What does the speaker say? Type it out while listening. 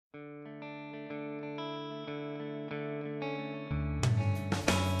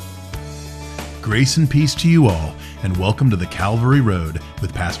Grace and peace to you all, and welcome to the Calvary Road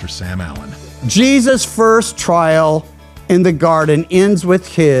with Pastor Sam Allen. Jesus' first trial in the garden ends with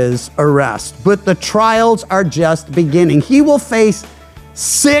his arrest, but the trials are just beginning. He will face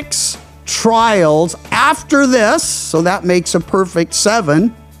 6 trials after this, so that makes a perfect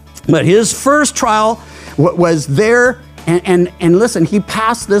 7. But his first trial was there, and listen, he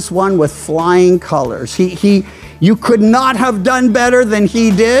passed this one with flying colors. You could not have done better than he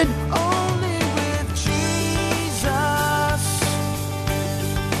did.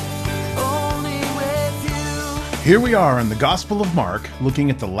 Here we are in the Gospel of Mark, looking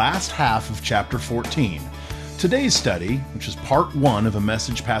at the last half of chapter 14. Today's study, which is part 1 of a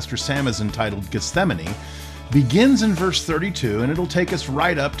message Pastor Sam has entitled Gesthemeny, begins in verse 32, and it'll take us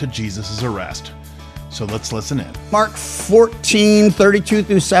right up to Jesus' arrest. So let's listen in. Mark 14, 32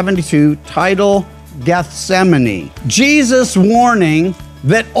 through 72, title Gesthemeny. Jesus' warning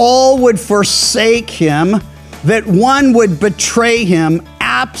that all would forsake him, that one would betray him,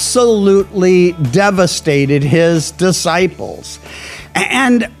 absolutely devastated his disciples.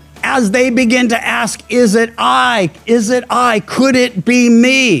 And as they begin to ask, is it I? Is it I? Could it be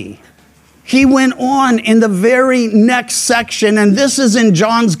me? He went on in the very next section, and this is in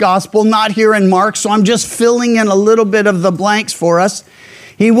John's gospel, not here in Mark, so I'm just filling in a little bit of the blanks for us.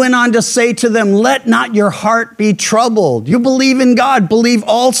 He went on to say to them, let not your heart be troubled. You believe in God, believe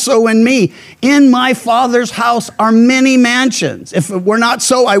also in me. In my Father's house are many mansions. If it were not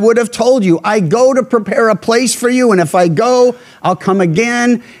so, I would have told you. I go to prepare a place for you, and if I go, I'll come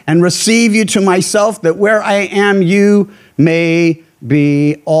again and receive you to myself, that where I am, you may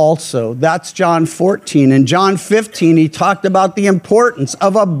be also. That's John 14. In John 15, he talked about the importance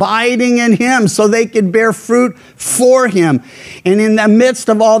of abiding in him so they could bear fruit for him. And in the midst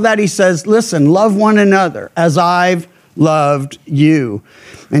of all that, he says, listen, love one another as I've loved you.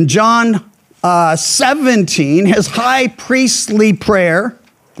 In John 17, his high priestly prayer,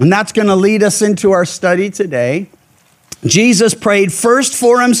 and that's going to lead us into our study today, Jesus prayed first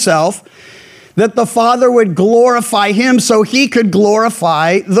for himself, that the Father would glorify him so he could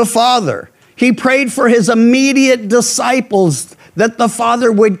glorify the Father. He prayed for his immediate disciples that the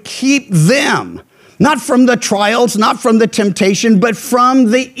Father would keep them, not from the trials, not from the temptation, but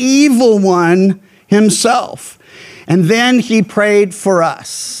from the evil one himself. And then he prayed for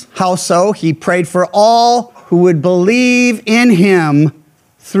us. How so? He prayed for all who would believe in him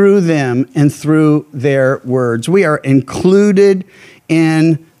through them and through their words. We are included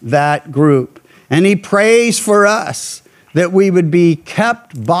in that group. And he prays for us that we would be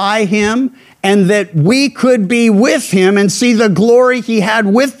kept by him and that we could be with him and see the glory he had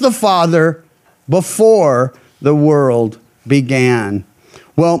with the Father before the world began.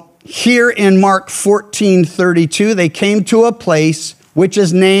 Well, here in Mark 14:32, they came to a place which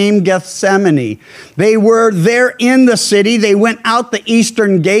is named Gesthemeny. They were there in the city. They went out the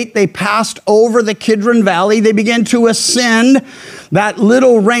eastern gate. They passed over the Kidron Valley. They began to ascend that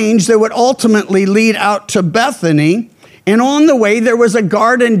little range that would ultimately lead out to Bethany. And on the way, there was a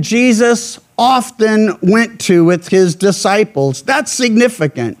garden Jesus often went to with his disciples. That's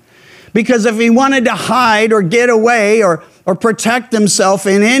significant, because if he wanted to hide or get away or protect himself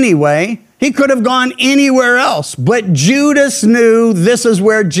in any way, he could have gone anywhere else. But Judas knew this is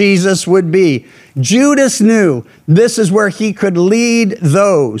where Jesus would be. Judas knew this is where he could lead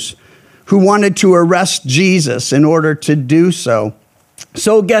those who wanted to arrest Jesus in order to do so.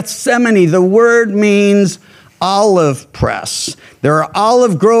 So Gesthemeny, the word means olive press. There are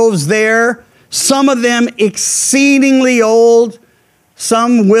olive groves there, some of them exceedingly old.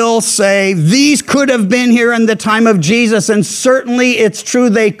 Some will say these could have been here in the time of Jesus, and certainly it's true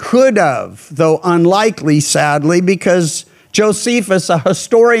they could have, though unlikely, sadly, because Josephus, a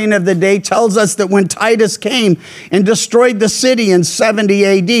historian of the day, tells us that when Titus came and destroyed the city in 70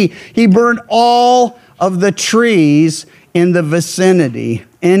 AD, he burned all of the trees in the vicinity.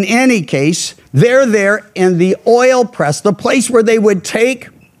 In any case, they're there in the oil press, the place where they would take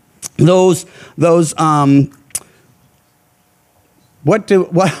those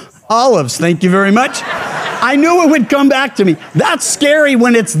olives, thank you very much. I knew it would come back to me. That's scary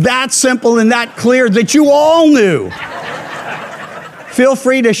when it's that simple and that clear that you all knew. Feel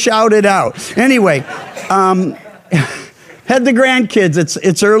free to shout it out. Anyway, had the grandkids.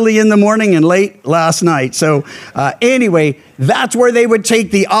 It's early in the morning and late last night. So anyway, that's where they would take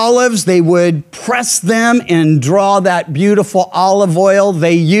the olives. They would press them and draw that beautiful olive oil.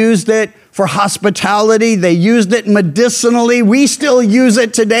 They used it for hospitality. They used it medicinally. We still use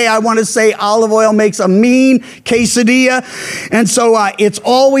it today. I want to say olive oil makes a mean quesadilla. And so it's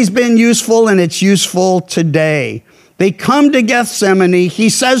always been useful, and it's useful today. They come to Gesthemany. He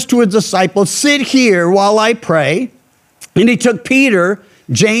says to his disciples, sit here while I pray. And he took Peter,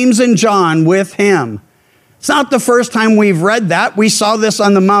 James, and John with him. It's not the first time we've read that. We saw this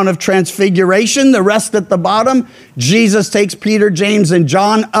on the Mount of Transfiguration. The rest at the bottom, Jesus takes Peter, James, and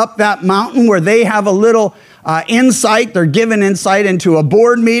John up that mountain where they have a little insight. They're given insight into a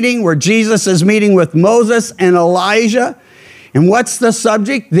board meeting where Jesus is meeting with Moses and Elijah. And what's the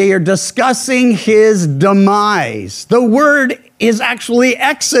subject? They are discussing his demise. The word is actually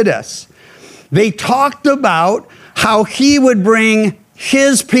Exodus. They talked about how he would bring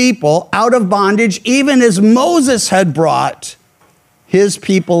his people out of bondage, even as Moses had brought his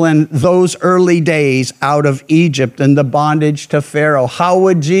people in those early days out of Egypt and the bondage to Pharaoh. How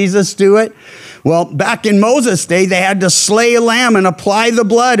would Jesus do it? Well, back in Moses' day, they had to slay a lamb and apply the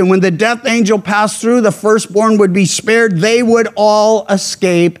blood. And when the death angel passed through, the firstborn would be spared. They would all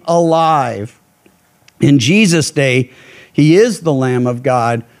escape alive. In Jesus' day, he is the Lamb of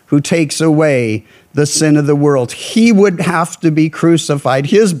God who takes away the sin of the world. He would have to be crucified.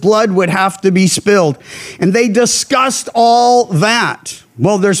 His blood would have to be spilled. And they discussed all that.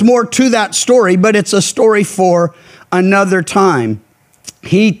 Well, there's more to that story, but it's a story for another time.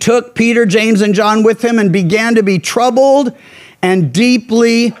 He took Peter, James, and John with him and began to be troubled and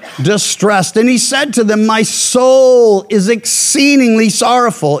deeply distressed. And he said to them, my soul is exceedingly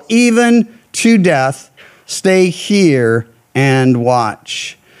sorrowful, even to death. Stay here and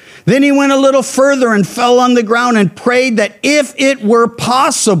watch. Then he went a little further and fell on the ground and prayed that if it were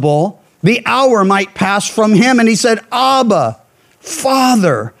possible, the hour might pass from him. And he said, Abba,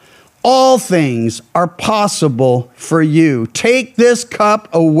 Father, all things are possible for you. Take this cup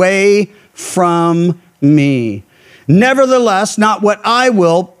away from me. Nevertheless, not what I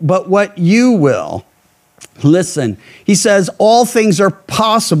will, but what you will. Listen, he says all things are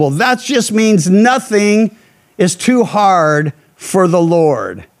possible. That just means nothing is too hard for the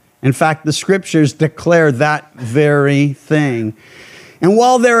Lord. In fact, the scriptures declare that very thing. And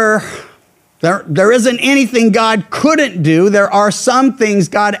while there isn't anything God couldn't do, there are some things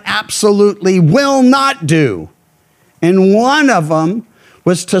God absolutely will not do. And one of them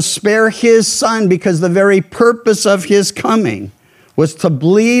was to spare his son, because the very purpose of his coming was to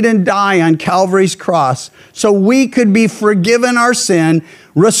bleed and die on Calvary's cross so we could be forgiven our sin,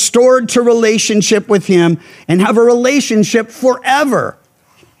 restored to relationship with him, and have a relationship forever.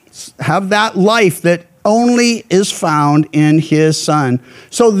 Have that life that only is found in his son.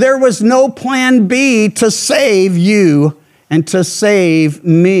 So there was no plan B to save you and to save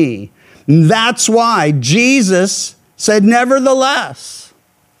me. That's why Jesus said, nevertheless,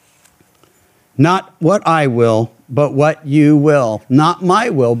 not what I will, but what you will. Not my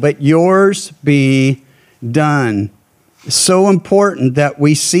will, but yours be done. So important that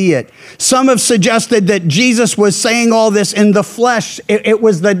we see it. Some have suggested that Jesus was saying all this in the flesh. It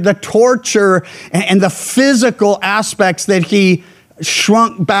was the torture and the physical aspects that he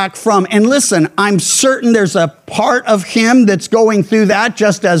shrunk back from. And listen, I'm certain there's a part of him that's going through that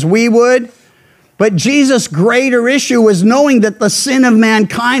just as we would. But Jesus' greater issue was knowing that the sin of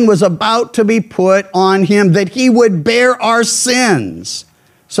mankind was about to be put on him, that he would bear our sins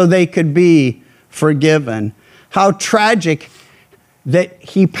so they could be forgiven. How tragic that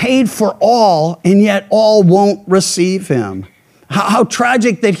he paid for all, and yet all won't receive him. How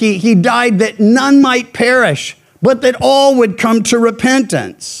tragic that he died that none might perish, but that all would come to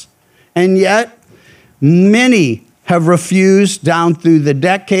repentance. And yet, many have refused down through the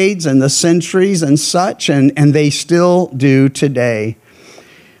decades and the centuries and such, and they still do today.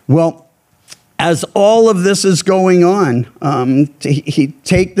 Well, as all of this is going on, he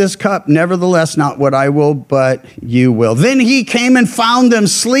take this cup, nevertheless, not what I will, but you will. Then he came and found them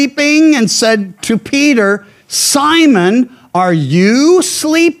sleeping and said to Peter, Simon, are you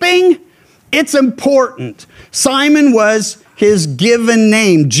sleeping? It's important. Simon was his given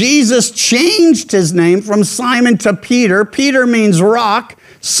name. Jesus changed his name from Simon to Peter. Peter means rock.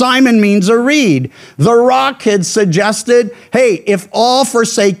 Simon means a reed. The rock had suggested, hey, if all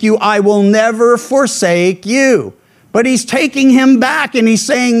forsake you, I will never forsake you. But he's taking him back and he's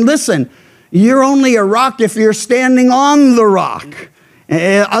saying, listen, you're only a rock if you're standing on the rock.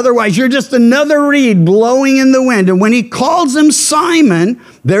 Otherwise, you're just another reed blowing in the wind. And when he calls him Simon,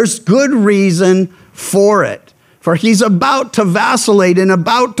 there's good reason for it. For he's about to vacillate and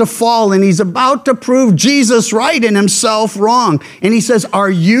about to fall, and he's about to prove Jesus right and himself wrong. And he says,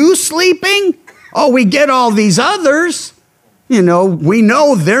 are you sleeping? Oh, we get all these others. You know, we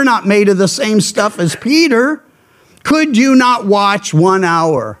know they're not made of the same stuff as Peter. Could you not watch 1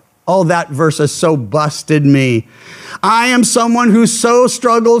 hour? Oh, that verse has so busted me. I am someone who so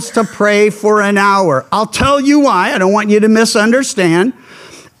struggles to pray for an hour. I'll tell you why. I don't want you to misunderstand.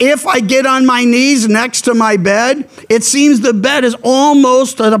 If I get on my knees next to my bed, it seems the bed is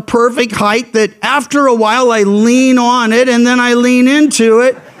almost at a perfect height that after a while I lean on it and then I lean into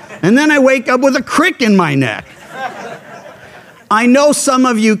it and then I wake up with a crick in my neck. I know some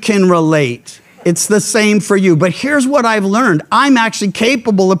of you can relate. It's the same for you. But here's what I've learned. I'm actually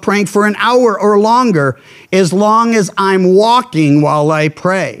capable of praying for an hour or longer as long as I'm walking while I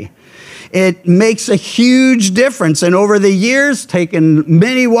pray. It makes a huge difference. And over the years, taken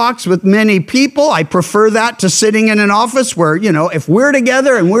many walks with many people, I prefer that to sitting in an office where, if we're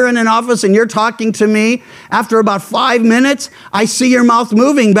together and we're in an office and you're talking to me, after about 5 minutes, I see your mouth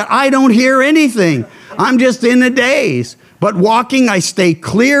moving, but I don't hear anything. I'm just in a daze. But walking, I stay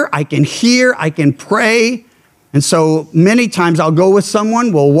clear, I can hear, I can pray. And so many times I'll go with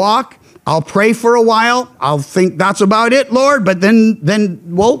someone, we'll walk, I'll pray for a while, I'll think that's about it, Lord, but then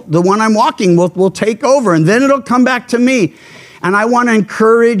the one I'm walking will take over, and then it'll come back to me. And I want to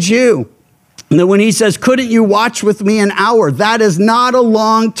encourage you that when he says, couldn't you watch with me an hour? That is not a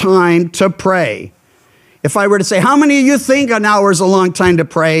long time to pray. If I were to say, how many of you think an hour is a long time to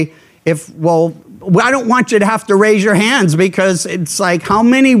pray? I don't want you to have to raise your hands because it's like, how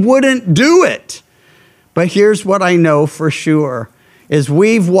many wouldn't do it? But here's what I know for sure, is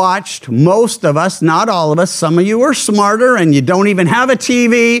we've watched, most of us, not all of us, some of you are smarter and you don't even have a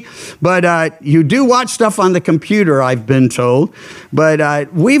TV, but you do watch stuff on the computer, I've been told.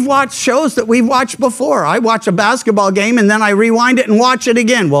 But we've watched shows that we've watched before. I watch a basketball game and then I rewind it and watch it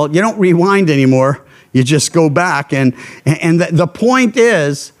again. Well, you don't rewind anymore. You just go back. And the point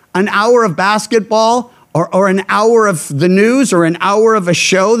is, an hour of basketball or an hour of the news or an hour of a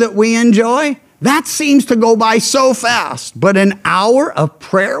show that we enjoy, that seems to go by so fast. But an hour of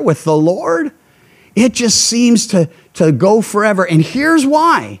prayer with the Lord, it just seems to go forever. And here's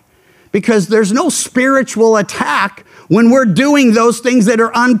why. Because there's no spiritual attack when we're doing those things that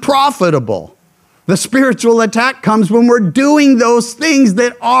are unprofitable. The spiritual attack comes when we're doing those things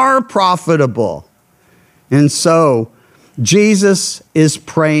that are profitable. And so Jesus is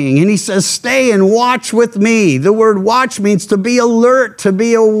praying, and he says, stay and watch with me. The word watch means to be alert, to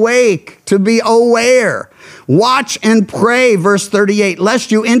be awake, to be aware. Watch and pray, verse 38, lest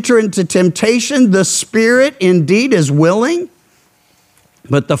you enter into temptation. The spirit indeed is willing,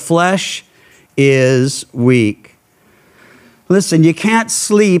 but the flesh is weak. Listen, you can't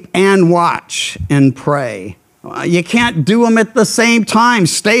sleep and watch and pray. You can't do them at the same time.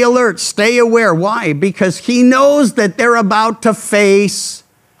 Stay alert, stay aware. Why? Because he knows that they're about to face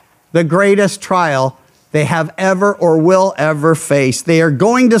the greatest trial they have ever or will ever face. They are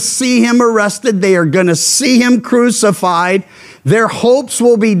going to see him arrested. They are going to see him crucified. Their hopes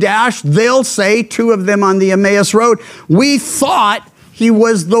will be dashed. They'll say, two of them on the Emmaus Road, we thought he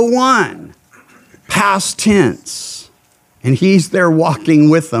was the one. Past tense. And he's there walking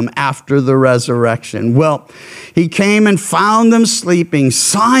with them after the resurrection. Well, he came and found them sleeping.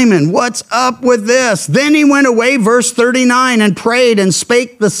 Simon, what's up with this? Then he went away, verse 39, and prayed and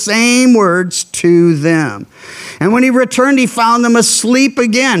spake the same words to them. And when he returned, he found them asleep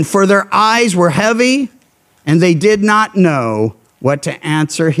again, for their eyes were heavy, and they did not know what to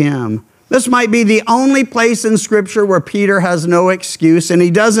answer him. This might be the only place in Scripture where Peter has no excuse, and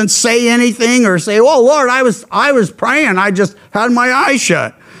he doesn't say anything or say, oh, Lord, I was praying. I just had my eyes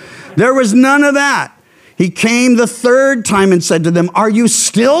shut. There was none of that. He came the third time and said to them, are you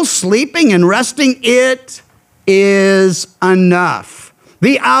still sleeping and resting? It is enough.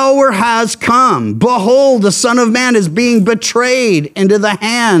 The hour has come. Behold, the Son of Man is being betrayed into the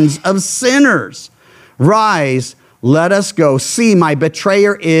hands of sinners. Rise, let us go. See, my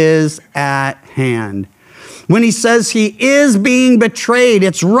betrayer is at hand. When he says he is being betrayed,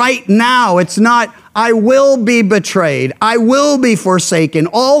 it's right now. It's not, I will be betrayed. I will be forsaken.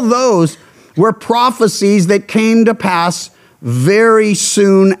 All those were prophecies that came to pass very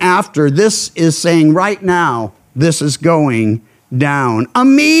soon after. This is saying right now, this is going down.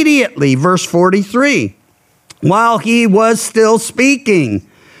 Immediately, verse 43, while he was still speaking,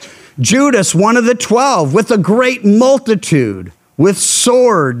 Judas, one of the 12, with a great multitude, with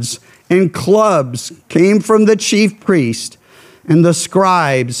swords and clubs, came from the chief priest and the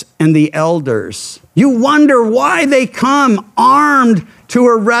scribes and the elders. You wonder why they come armed to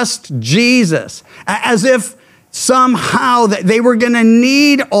arrest Jesus, as if somehow that they were going to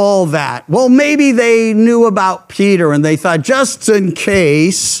need all that. Well, maybe they knew about Peter and they thought, just in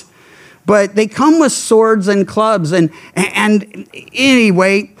case. But they come with swords and clubs. And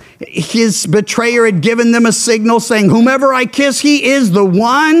anyway, his betrayer had given them a signal saying, whomever I kiss, he is the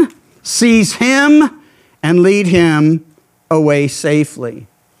one. seize him, and lead him away safely.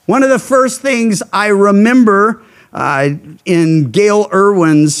 One of the first things I remember in Gail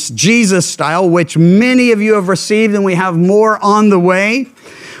Irwin's Jesus Style, which many of you have received and we have more on the way,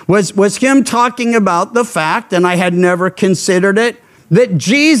 was him talking about the fact, and I had never considered it, that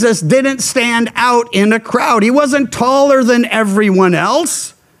Jesus didn't stand out in a crowd. He wasn't taller than everyone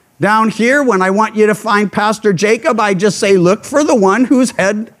else. Down here, when I want you to find Pastor Jacob, I just say, look for the one who's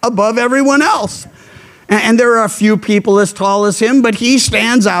head above everyone else. And there are a few people as tall as him, but he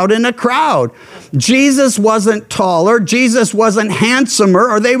stands out in a crowd. Jesus wasn't taller. Jesus wasn't handsomer,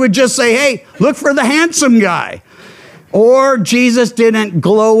 or they would just say, hey, look for the handsome guy. Or Jesus didn't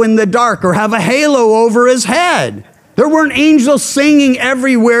glow in the dark or have a halo over his head. There weren't angels singing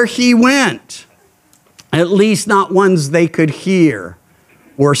everywhere he went, at least not ones they could hear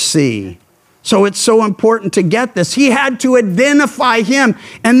or see. So it's so important to get this. He had to identify him,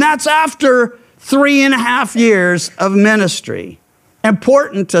 and that's after 3.5 years of ministry.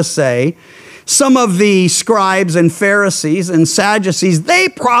 Important to say, some of the scribes and Pharisees and Sadducees, they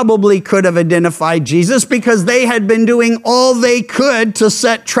probably could have identified Jesus because they had been doing all they could to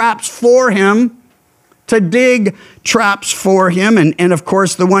set traps for him, to dig traps for him. And of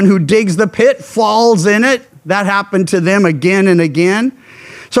course, the one who digs the pit falls in it. That happened to them again and again.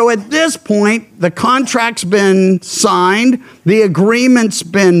 So at this point, the contract's been signed, the agreement's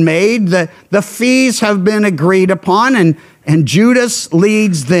been made, the fees have been agreed upon, and Judas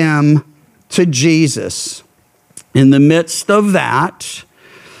leads them to Jesus. In the midst of that,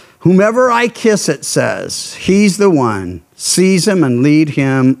 whomever I kiss, it says, he's the one. Seize him and lead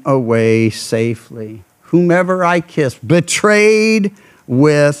him away safely. Whomever I kiss, betrayed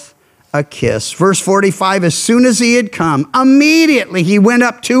with a kiss. Verse 45, as soon as he had come, immediately he went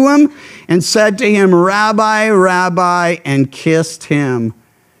up to him and said to him, Rabbi, Rabbi, and kissed him.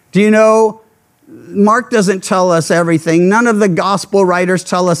 Do you know, Mark doesn't tell us everything. None of the gospel writers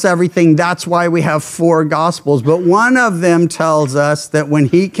tell us everything. That's why we have 4 gospels. But one of them tells us that when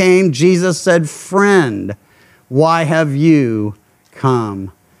he came, Jesus said, friend, why have you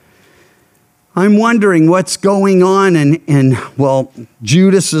come? I'm wondering what's going on in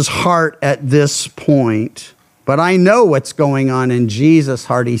Judas's heart at this point. But I know what's going on in Jesus'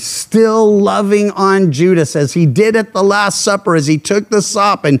 heart. He's still loving on Judas as he did at the Last Supper, as he took the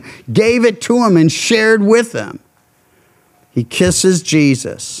sop and gave it to him and shared with him. He kisses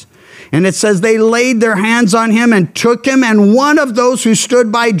Jesus. And it says they laid their hands on him and took him, and one of those who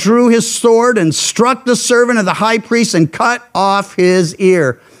stood by drew his sword and struck the servant of the high priest and cut off his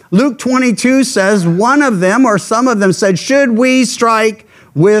ear. Luke 22 says one of them, or some of them, said, should we strike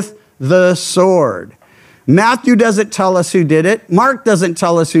with the sword? Matthew doesn't tell us who did it. Mark doesn't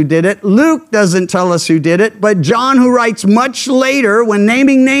tell us who did it. Luke doesn't tell us who did it. But John, who writes much later, when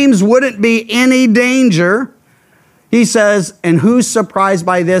naming names wouldn't be any danger, he says, and who's surprised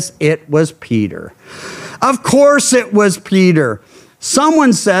by this? It was Peter. Of course it was Peter.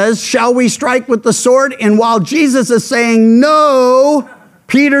 Someone says, shall we strike with the sword? And while Jesus is saying no,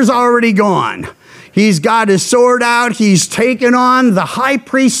 Peter's already gone. He's got his sword out. He's taken on the high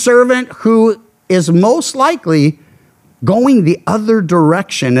priest servant who is most likely going the other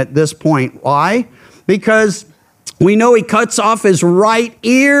direction at this point. Why? Because we know he cuts off his right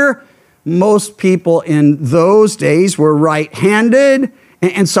ear. Most people in those days were right-handed,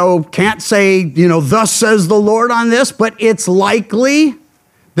 and so can't say, thus says the Lord on this, but it's likely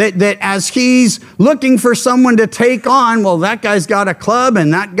that as he's looking for someone to take on, well, that guy's got a club,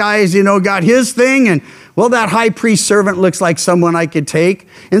 and that guy's, got his thing, and well, that high priest servant looks like someone I could take.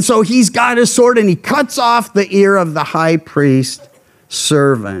 And so he's got his sword, and he cuts off the ear of the high priest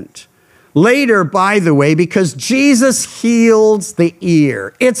servant. Later, by the way, because Jesus heals the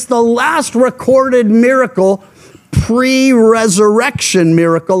ear. It's the last recorded miracle, pre-resurrection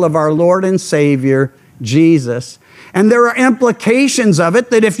miracle of our Lord and Savior, Jesus. And there are implications of it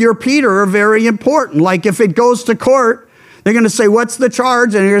that if you're Peter are very important. Like if it goes to court, they're going to say, what's the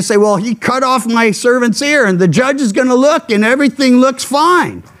charge? And you're going to say, well, he cut off my servant's ear. And the judge is going to look and everything looks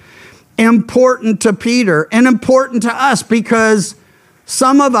fine. Important to Peter and important to us because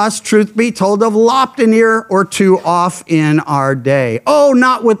some of us, truth be told, have lopped an ear or two off in our day. Oh,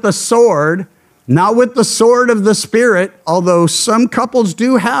 not with the sword, not with the sword of the Spirit, although some couples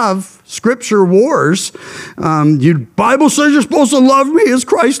do have scripture wars. Bible says you're supposed to love me as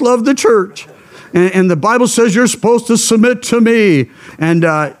Christ loved the church. And the Bible says you're supposed to submit to me. And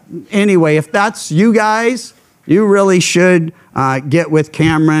anyway, if that's you guys, you really should get with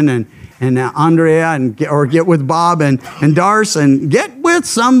Cameron and Andrea or get with Bob and Darce and get with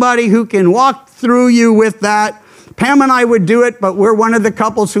somebody who can walk through you with that. Pam and I would do it, but we're one of the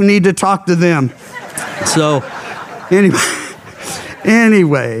couples who need to talk to them. So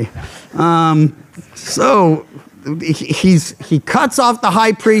anyway, so he cuts off the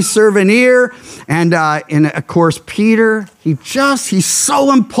high priest's servant ear, and of course Peter, he's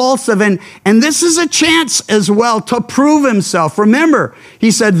so impulsive, and this is a chance as well to prove himself. Remember,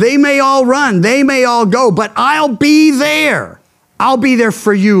 he said, they may all run, they may all go, but I'll be there. I'll be there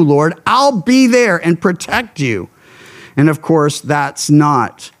for you, Lord. I'll be there and protect you. And of course, that's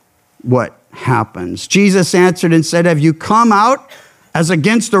not what happens. Jesus answered and said, have you come out as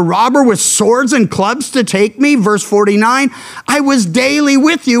against a robber with swords and clubs to take me? Verse 49, I was daily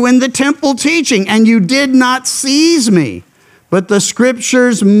with you in the temple teaching, and you did not seize me. But the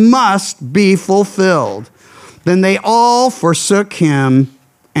scriptures must be fulfilled. Then they all forsook him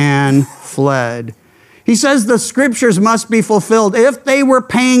and fled. He says the scriptures must be fulfilled. If they were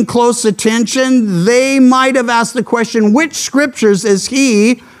paying close attention, they might have asked the question, which scriptures is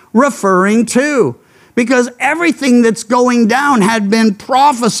he referring to? Because everything that's going down had been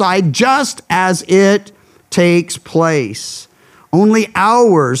prophesied just as it takes place. Only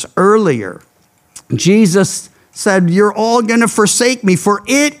hours earlier, Jesus said, you're all going to forsake me, for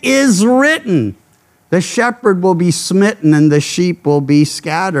it is written, the shepherd will be smitten and the sheep will be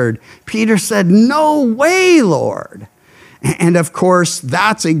scattered. Peter said, no way, Lord. And of course,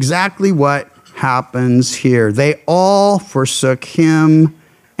 that's exactly what happens here. They all forsook him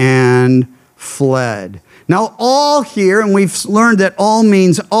and fled. Now, all here, and we've learned that all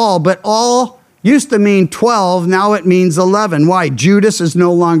means all, but all used to mean 12, now it means 11. Why? Judas is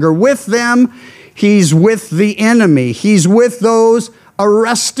no longer with them. He's with the enemy. He's with those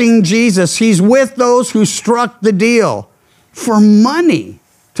arresting Jesus. He's with those who struck the deal for money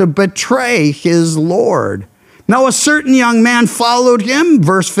to betray his Lord. Now a certain young man followed him,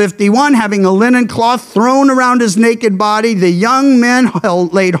 verse 51, having a linen cloth thrown around his naked body. The young men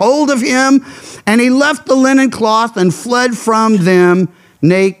laid hold of him, and he left the linen cloth and fled from them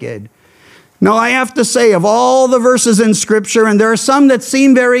naked. Now I have to say, of all the verses in Scripture, and there are some that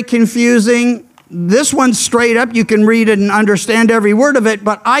seem very confusing, this one's straight up. You can read it and understand every word of it,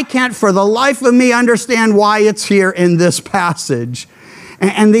 but I can't for the life of me understand why it's here in this passage.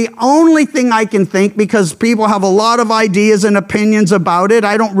 And the only thing I can think, because people have a lot of ideas and opinions about it,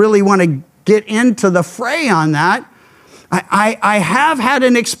 I don't really want to get into the fray on that. I have had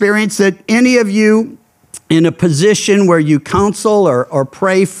an experience that any of you in a position where you counsel or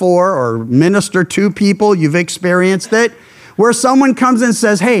pray for or minister to people, you've experienced it, where someone comes and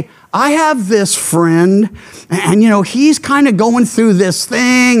says, hey, I have this friend, and he's kind of going through this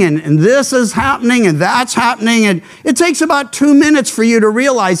thing, and this is happening, and that's happening, and it takes about 2 minutes for you to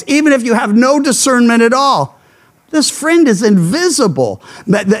realize, even if you have no discernment at all, this friend is invisible.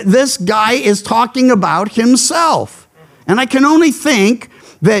 That this guy is talking about himself. And I can only think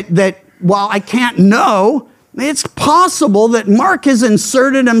that while I can't know, it's possible that Mark has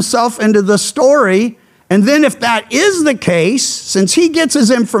inserted himself into the story. And then if that is the case, since he gets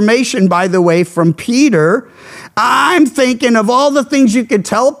his information, by the way, from Peter, I'm thinking of all the things you could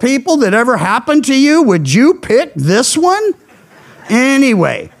tell people that ever happened to you, would you pick this one?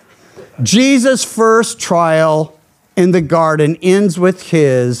 Anyway, Jesus' first trial in the garden ends with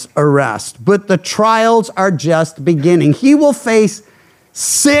his arrest. But the trials are just beginning. He will face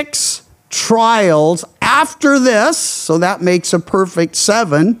 6 trials after this, so that makes a perfect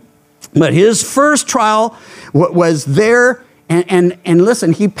 7. But his first trial was there, and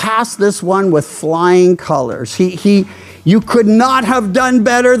listen, he passed this one with flying colors. You could not have done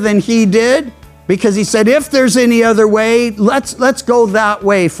better than he did, because he said, if there's any other way, let's go that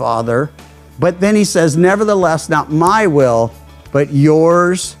way, Father. But then he says, nevertheless, not my will, but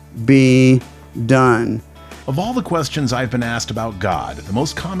yours be done. Of all the questions I've been asked about God, the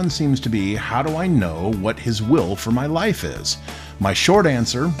most common seems to be, how do I know what his will for my life is? My short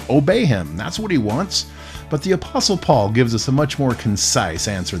answer, obey him. That's what he wants. But the Apostle Paul gives us a much more concise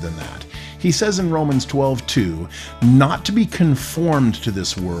answer than that. He says in Romans 12:2, not to be conformed to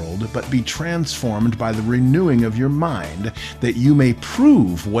this world, but be transformed by the renewing of your mind, that you may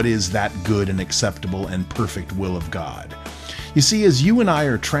prove what is that good and acceptable and perfect will of God. You see, as you and I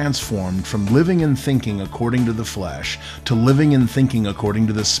are transformed from living and thinking according to the flesh to living and thinking according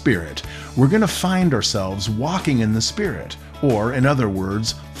to the Spirit, we're going to find ourselves walking in the Spirit, or in other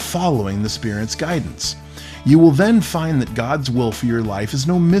words, following the Spirit's guidance. You will then find that God's will for your life is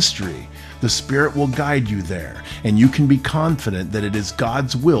no mystery. The Spirit will guide you there, and you can be confident that it is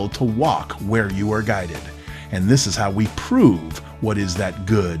God's will to walk where you are guided. And this is how we prove what is that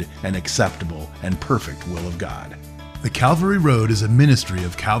good and acceptable and perfect will of God. The Calvary Road is a ministry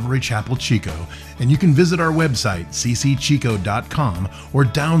of Calvary Chapel Chico, and you can visit our website, ccchico.com, or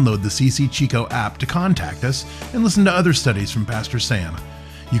download the CC Chico app to contact us and listen to other studies from Pastor Sam.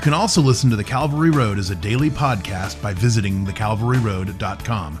 You can also listen to The Calvary Road as a daily podcast by visiting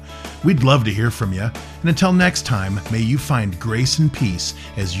thecalvaryroad.com. We'd love to hear from you, and until next time, may you find grace and peace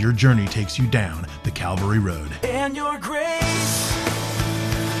as your journey takes you down the Calvary Road. And your grace